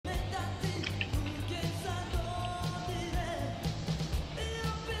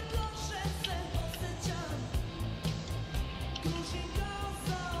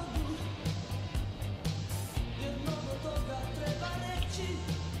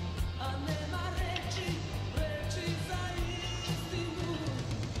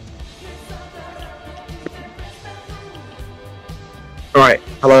Alright,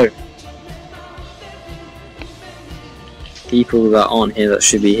 hello. People that aren't here that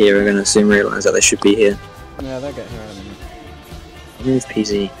should be here are going to soon realise that they should be here. Yeah, they'll get here in a minute. Move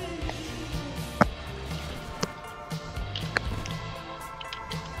PZ.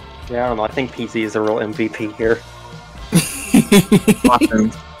 Yeah, I don't know. I think PZ is a real MVP here.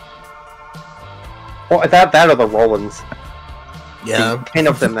 Awesome. Well, that or the Rollins. Yeah. The kind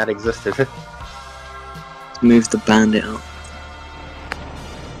of them that existed. Move the bandit out.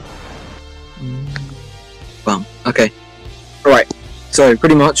 Bum. Okay. Alright. So,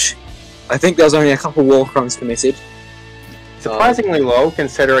 pretty much, I think there's only a couple war crimes committed. Surprisingly low,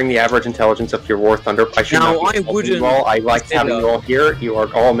 considering the average intelligence of your War Thunder. I should Now, not be I wouldn't well. I like having you all here. You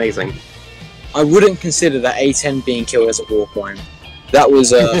are all amazing. I wouldn't consider that A10 being killed as a war crime. That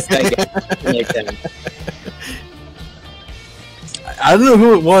was a fair game from A10. I don't know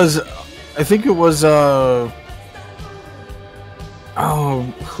who it was. I think it was oh,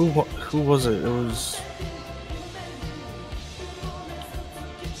 who was it? It was.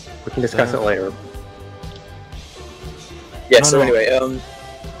 We can discuss it later. Yeah, No, so no. anyway,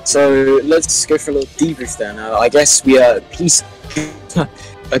 so let's go for a little debrief then. I guess we are peace.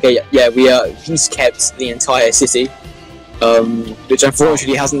 Okay, yeah, we are peace kept the entire city, which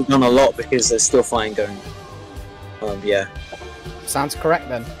unfortunately hasn't done a lot because there's still fighting going. Yeah. Sounds correct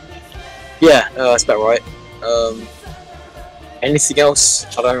then. Yeah, that's about right. Anything else?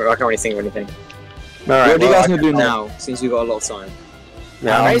 I can't really think of anything. Alright, What do you well, guys want to do now, since we've got a lot of time?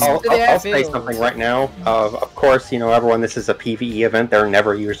 Yeah, Race I'll to the say airfield. something right now. Of course, you know, everyone, this is a PvE event. They're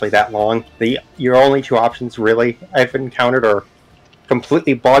never usually that long. Your only two options, really, I've encountered are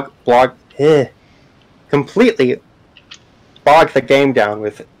completely completely bog the game down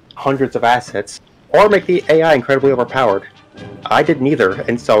with hundreds of assets, or make the AI incredibly overpowered. I did neither,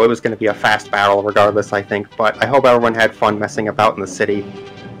 and so it was going to be a fast battle regardless, I think, but I hope everyone had fun messing about in the city.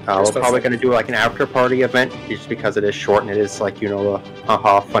 We're probably going to do like an after-party event, just because it is short and it is like, you know, a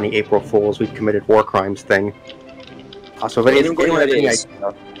haha, funny April Fools, we've committed war crimes thing. So if anyone has any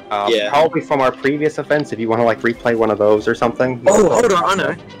idea, probably from our previous events, if you want to like replay one of those or something. Oh, hold on, I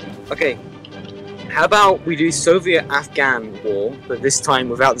know. Okay. How about we do Soviet-Afghan war, but this time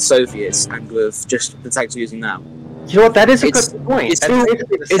without the Soviets and with just the tanks using that? You know what, that is a good point. It's That's still,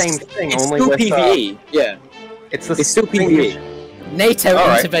 basically the same thing, it's only still with PvE, yeah. It's still PvE. NATO All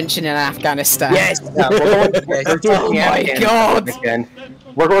right. intervention in Afghanistan. Yes! Yeah, we're doing Oh the my Afghanistan God. again.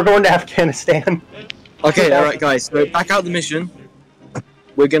 We're going to Afghanistan. Okay, alright guys, so back out the mission.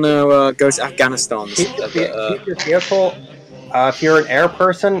 We're gonna go to Afghanistan. Keep your vehicle. If you're an air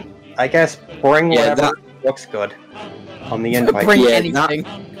person, I guess bring whatever looks good on the invite. Bring Yeah, anything.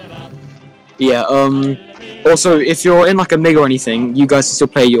 Yeah, also, if you're in like a MiG or anything, you guys can still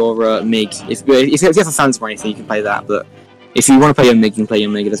play your MiG. If you have a Phantom or anything, you can play that, but if you want to play your MiG, you can play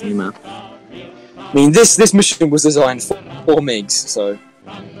your MiG, it doesn't really matter. I mean, this mission was designed for MiGs, so...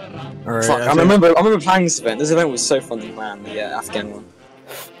 Alright, Fuck, I remember playing this event. This event was so fun to plan, the Afghan one.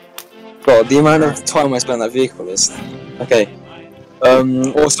 God, the amount of time I spent on that vehicle is... Okay.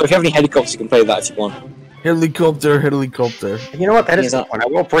 Also, if you have any helicopters, you can play that if you want. Helicopter. You know what? That is Yeah, the one. I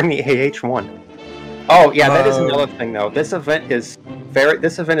will bring the AH-1. Oh yeah, that is another thing though. This event is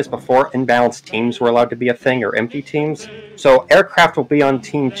before imbalanced teams were allowed to be a thing, or empty teams. So aircraft will be on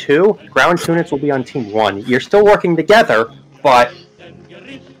team 2, ground units will be on team 1. You're still working together, but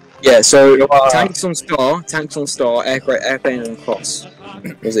Yeah, so tanks on star, airplane on cross.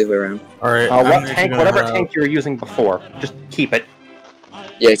 Was the other way around. Alright. whatever tank you were using before, just keep it.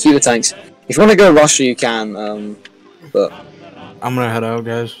 Yeah, keep the tanks. If you want to go Russia, you can, but... I'm gonna head out,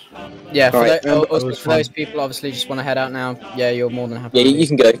 guys. Yeah, for, Alright, for those people obviously just want to head out now, yeah, you're more than happy. Yeah, you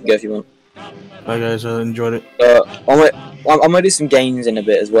can go if you want. Bye, guys. I enjoyed it. I might do some games in a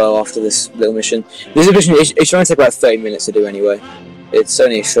bit as well after this little mission. This mission, it should only take about 30 minutes to do anyway. It's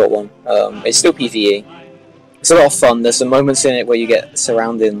only a short one. It's still PvE. It's a lot of fun. There's some moments in it where you get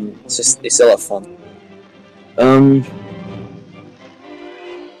surrounded. It's a lot of fun.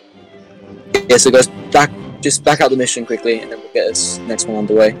 Yeah, so guys, back out the mission quickly, and then we'll get this next one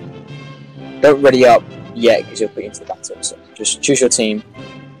underway. Don't ready up yet because you're put into the battle. So just choose your team.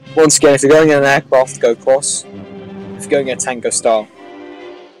 Once again, if you're going in an aircraft, go cross. If you're going in a tank, go star.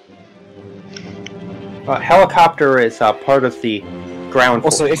 Helicopter is part of the ground.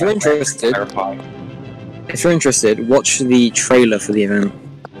 Also, if you're interested, watch the trailer for the event.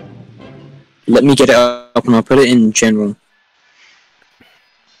 Let me get it up and I'll put it in general.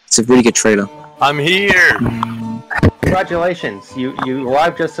 It's a really good trailer. I'm here! Congratulations, you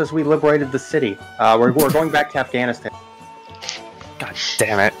arrived just as we liberated the city. We're going back to Afghanistan. God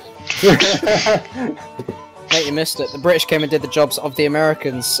damn it. Mate, you missed it. The British came and did the jobs of the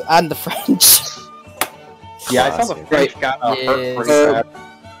Americans and the French. Yeah, I saw the French got hurt pretty bad.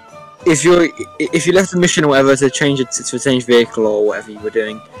 If you left the mission or whatever to change it to change vehicle or whatever you were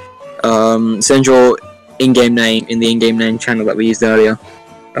doing, send your in-game name in the in-game name channel that we used earlier.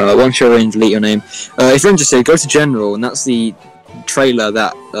 Once you're in, delete your name. If you're interested, go to general, and that's the trailer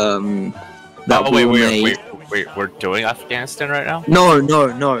that Wait, we're doing Afghanistan right now? No.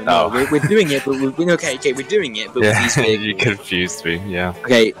 Oh. We're doing it, but we're doing it, but with these Yeah, vehicles. you confused me. Yeah.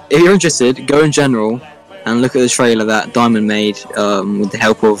 Okay, if you're interested, go in general and look at the trailer that Diamond made with the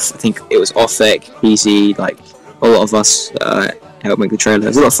help of, I think it was Offec, PC, like a lot of us helped make the trailer.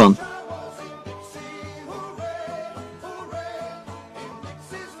 It was a lot of fun.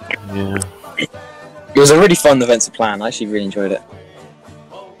 Yeah. It was a really fun event to plan. I actually really enjoyed it.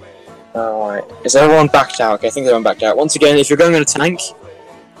 Alright, is everyone backed out? Okay, I think everyone backed out. Once again, if you're going on a tank,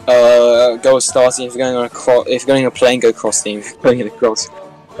 go star team. If you're going on if you're going on a plane, go cross team. If you're going in a cross.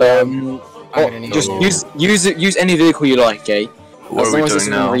 Just use any vehicle you like, okay? What As are long we as doing it's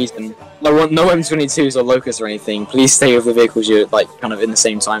now? reason. No M22s or Locusts or anything. Please stay with the vehicles you're like kind of in the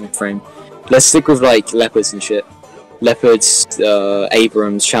same time frame. Let's stick with like Leopards and shit. Leopards,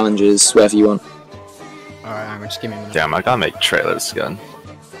 Abrams, Challengers, whatever you want. Alright, just give me a minute. Damn, I gotta make trailers again.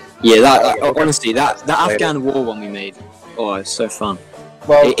 Yeah, that honestly, that Afghan war one we made. Oh, it's so fun.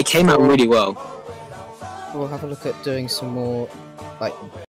 Well, It came out really well. We'll have a look at doing some more, like,